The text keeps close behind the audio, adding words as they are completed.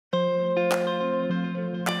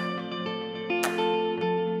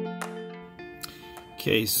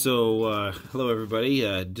Okay, so hello everybody.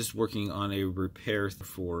 Just working on a repair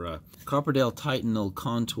for Komperdell Titanal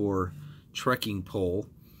Countour trekking pole.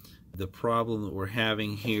 The problem that we're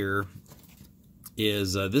having here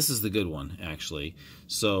is this is the good one actually.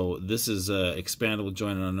 So this is expandable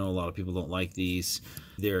joint, and I know a lot of people don't like these.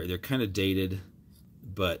 They're kind of dated,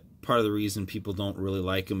 but part of the reason people don't really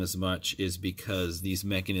like them as much is because these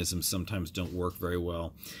mechanisms sometimes don't work very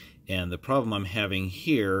well. And the problem I'm having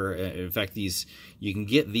here, in fact, you can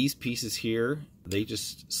get these pieces here. They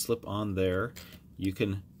just slip on there. You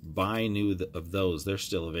can buy new of those. They're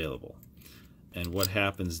still available. And what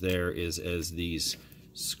happens there is as these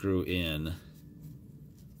screw in,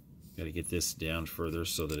 got to get this down further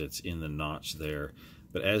so that it's in the notch there.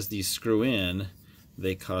 But as these screw in,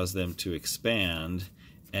 they cause them to expand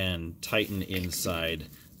and tighten inside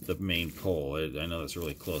the main pole. I know that's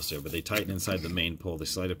really close there, but they tighten inside the main pole. They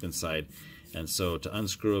slide up inside, and so to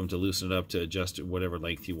unscrew them, to loosen it up, to adjust it whatever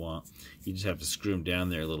length you want, you just have to screw them down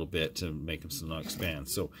there a little bit to make them so not expand.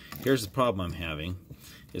 So here's the problem I'm having,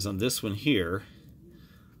 is on this one here,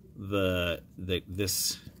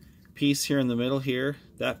 this piece here in the middle here,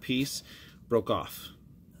 that piece broke off.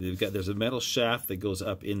 There's a metal shaft that goes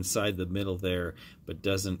up inside the middle there, but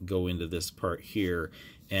doesn't go into this part here.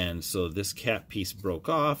 And so this cap piece broke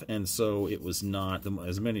off, and so it was not,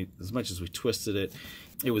 as much as we twisted it,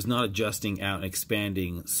 it was not adjusting out and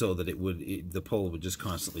expanding so that the pole would just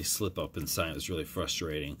constantly slip up inside. It was really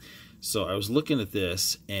frustrating. So I was looking at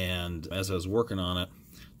this, and as I was working on it,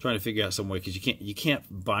 trying to figure out some way, because you can't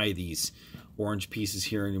buy these orange pieces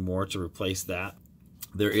here anymore to replace that.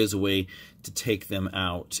 There is a way to take them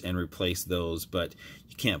out and replace those, but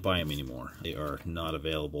you can't buy them anymore. They are not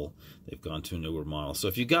available. They've gone to a newer model. So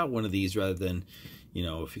if you got one of these, rather than,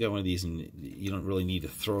 if you got one of these, and you don't really need to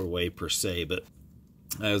throw it away per se, but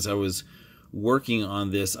as I was working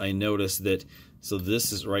on this, I noticed that, so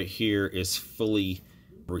this is right here is fully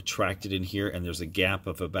retracted in here, and there's a gap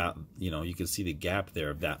of about, you can see the gap there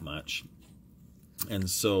of that much. And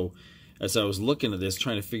so as I was looking at this,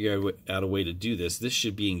 trying to figure out a way to do this, this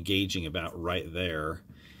should be engaging about right there.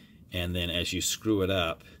 And then as you screw it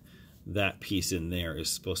up, that piece in there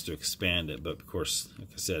is supposed to expand it. But of course, like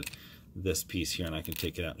I said, this piece here, and I can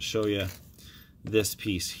take it out and show you, this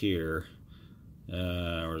piece here,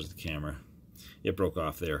 where's the camera? It broke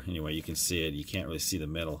off there. Anyway, you can see it. You can't really see the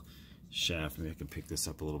metal shaft. Maybe I can pick this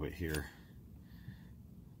up a little bit here.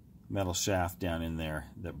 Metal shaft down in there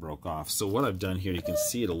that broke off. So what I've done here, you can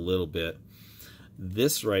see it a little bit.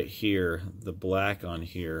 This right here, the black on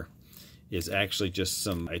here, is actually just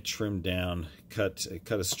I trimmed down, cut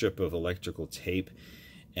a strip of electrical tape,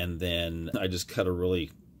 and then I just cut a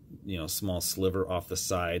really, small sliver off the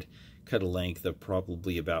side, cut a length of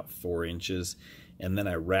probably about 4 inches, and then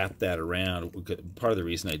I wrapped that around. Part of the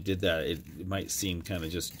reason I did that, it might seem kind of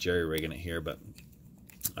just jerry-rigging it here, but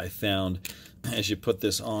I found as you put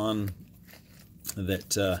this on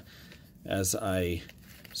that as I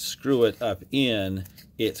screw it up in,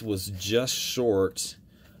 it was just short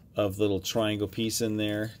of the little triangle piece in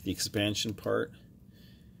there, the expansion part.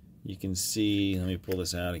 You can see, let me pull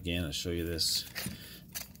this out again and show you this.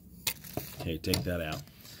 Okay, take that out.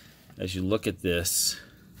 As you look at this,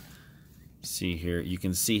 see here, you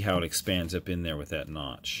can see how it expands up in there with that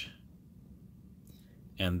notch.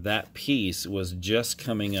 And that piece was just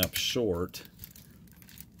coming up short.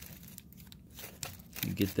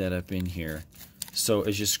 You get that up in here. So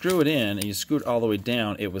as you screw it in and you screw it all the way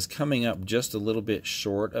down, it was coming up just a little bit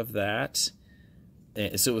short of that. So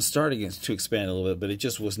it was starting to expand a little bit, but it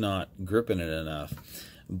just was not gripping it enough.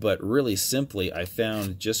 But really simply, I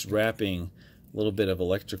found just wrapping a little bit of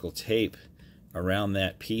electrical tape around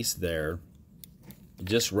that piece there,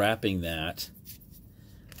 just wrapping that,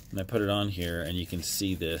 and I put it on here, and you can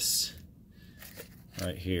see this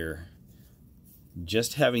right here.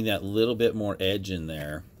 Just having that little bit more edge in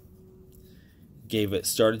there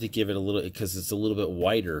started to give it a little, because it's a little bit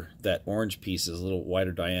wider. That orange piece is a little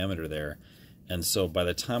wider diameter there. And so by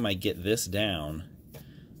the time I get this down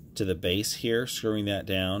to the base here, screwing that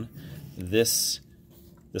down, the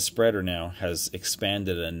spreader now has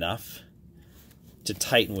expanded enough to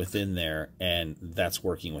tighten within there, and that's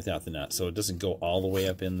working without the nut. So it doesn't go all the way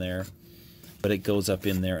up in there, but it goes up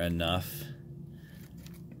in there enough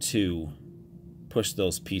to push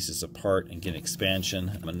those pieces apart and get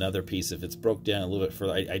expansion. Another piece, if it's broke down a little bit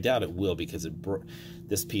further, I doubt it will, because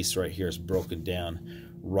this piece right here is broken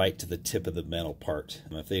down right to the tip of the metal part.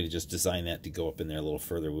 And if they had just designed that to go up in there a little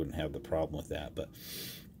further, we wouldn't have the problem with that. But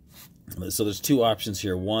so there's two options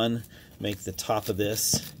here. One, make the top of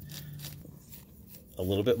this a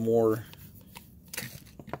little bit more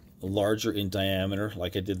larger in diameter,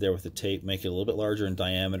 like I did there with the tape. Make it a little bit larger in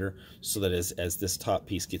diameter so that as this top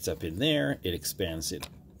piece gets up in there, it expands. It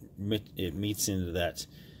meets into that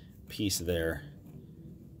piece there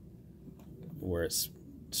where it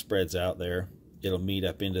spreads out there. It'll meet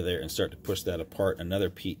up into there and start to push that apart.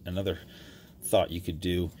 Another thought you could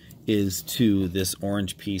do is to this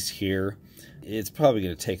orange piece here. It's probably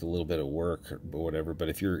going to take a little bit of work or whatever, but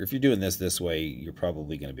if you're doing this way, you're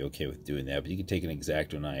probably going to be okay with doing that. But you can take an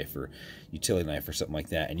X-Acto knife or utility knife or something like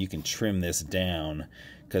that, and you can trim this down,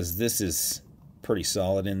 because this is pretty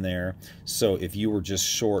solid in there. So if you were just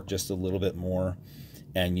short just a little bit more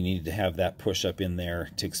and you needed to have that push up in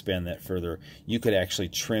there to expand that further, you could actually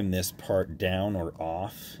trim this part down or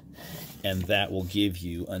off, and that will give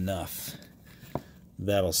you enough.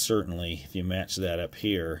 That'll certainly, if you match that up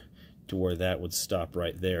here to where that would stop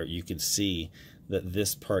right there, you can see that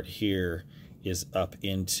this part here is up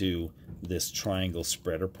into this triangle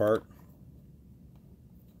spreader part.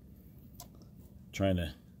 I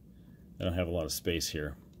don't have a lot of space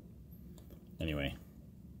here. Anyway,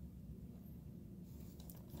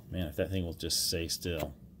 man, if that thing will just stay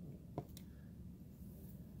still.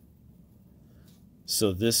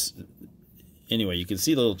 So this, anyway, you can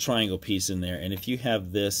see the little triangle piece in there, and if you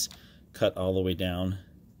have this cut all the way down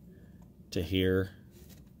to here,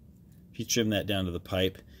 if you trim that down to the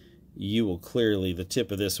pipe, you will clearly, the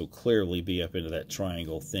tip of this will clearly be up into that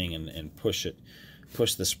triangle thing and push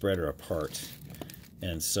the spreader apart.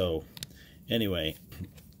 And so anyway,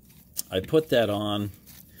 I put that on,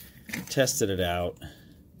 tested it out,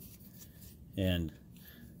 and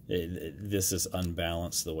this is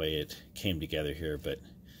unbalanced the way it came together here, but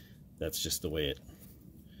that's just the way it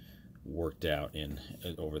worked out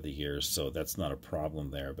over the years, so that's not a problem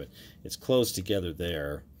there. But it's closed together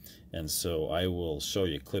there, and so I will show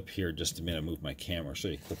you a clip here in just a minute. Move my camera. I'll show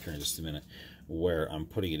you a clip here in just a minute where I'm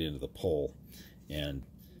putting it into the pole and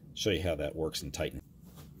show you how that works and tighten.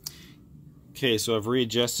 Okay, so I've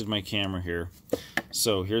readjusted my camera here.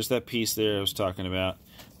 So here's that piece there I was talking about.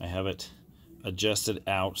 I have it adjusted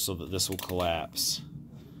out so that this will collapse.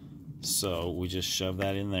 So we just shove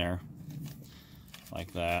that in there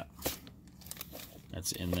like that.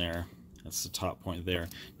 That's in there. That's the top point there.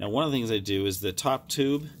 Now, one of the things I do is the top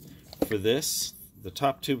tube for this,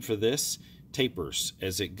 tapers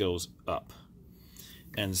as it goes up.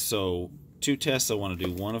 And so two tests I want to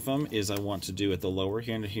do. One of them is I want to do at the lower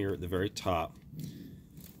end here at the very top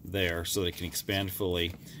there so that it can expand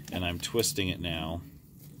fully, and I'm twisting it now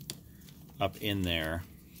up in there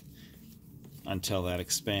until that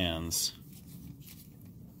expands.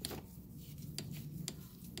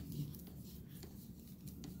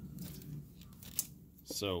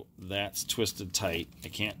 So that's twisted tight. I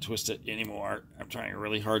can't twist it anymore. I'm trying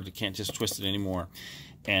really hard. Can't just twist it anymore.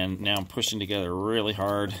 And now I'm pushing together really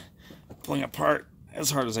hard, pulling apart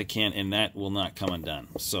as hard as I can, and that will not come undone.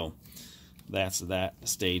 So that's that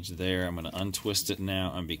stage there. I'm going to untwist it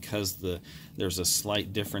now, and because there's a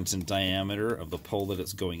slight difference in diameter of the pole that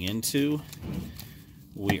it's going into,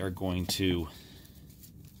 we are going to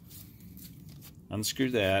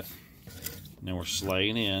unscrew that. Now we're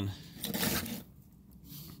sliding in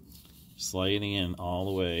all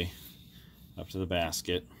the way up to the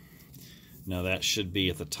basket. Now that should be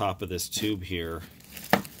at the top of this tube here.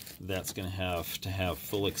 That's going to have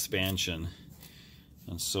full expansion,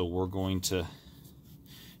 and so we're going to,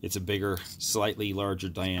 it's a bigger, slightly larger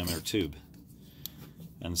diameter tube,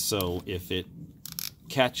 and so if it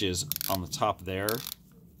catches on the top there,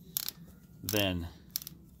 then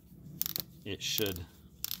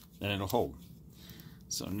it'll hold.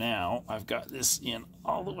 So now I've got this in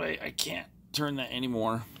all the way. I can't turn that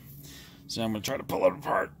anymore. So I'm going to try to pull it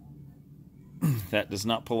apart. That does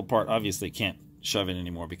not pull apart. Obviously can't shove it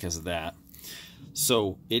anymore because of that.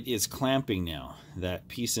 So it is clamping now. That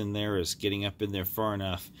piece in there is getting up in there far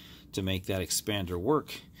enough to make that expander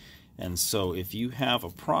work. And so if you have a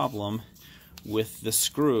problem with the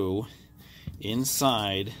screw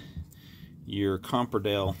inside your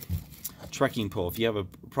Komperdell trekking pole, if you have a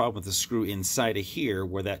problem with the screw inside of here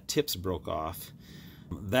where that tip's broke off,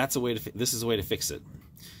 that's a way to this is a way to fix it.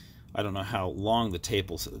 I don't know how long the tape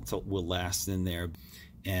will last in there,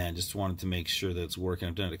 and just wanted to make sure that it's working.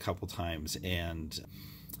 I've done it a couple times, and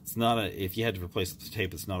it's not if you had to replace the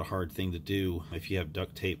tape, it's not a hard thing to do. If you have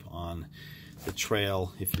duct tape on the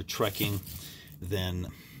trail, if you're trekking, then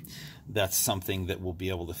that's something that will be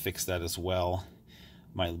able to fix that as well.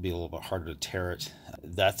 Might be a little bit harder to tear it.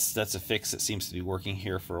 That's a fix that seems to be working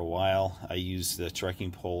here for a while. I use the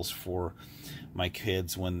trekking poles for my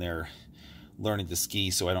kids when they're learning to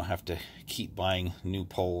ski, so I don't have to keep buying new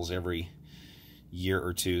poles every year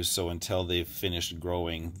or two. So until they've finished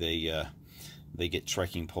growing, they get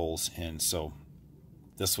trekking poles, and so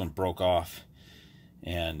this one broke off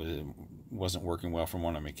and it wasn't working well from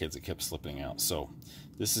one of my kids. It kept slipping out. So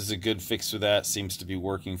this is a good fix for that. Seems to be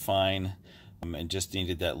working fine, and just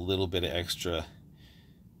needed that little bit of extra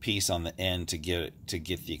piece on the end to get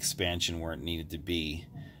the expansion where it needed to be,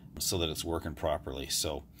 so that it's working properly.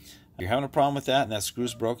 So if you're having a problem with that and that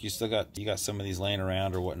screw's broke, you got some of these laying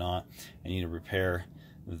around or whatnot, and you need to repair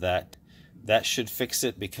that. That should fix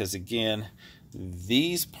it, because again,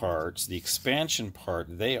 these parts, the expansion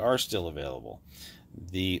part, they are still available.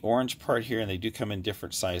 The orange part here, and they do come in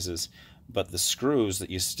different sizes, but the screws that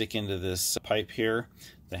you stick into this pipe here,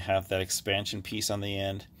 they have that expansion piece on the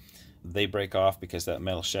end, they break off because that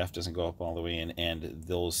metal shaft doesn't go up all the way in, and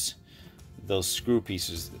those screw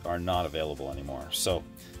pieces are not available anymore. So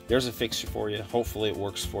there's a fix for you. Hopefully it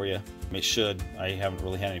works for you. It should. I haven't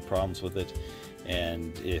really had any problems with it,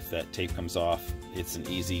 and if that tape comes off, it's an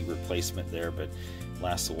easy replacement there, but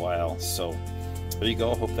lasts a while. So there you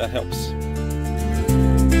go. Hope that helps.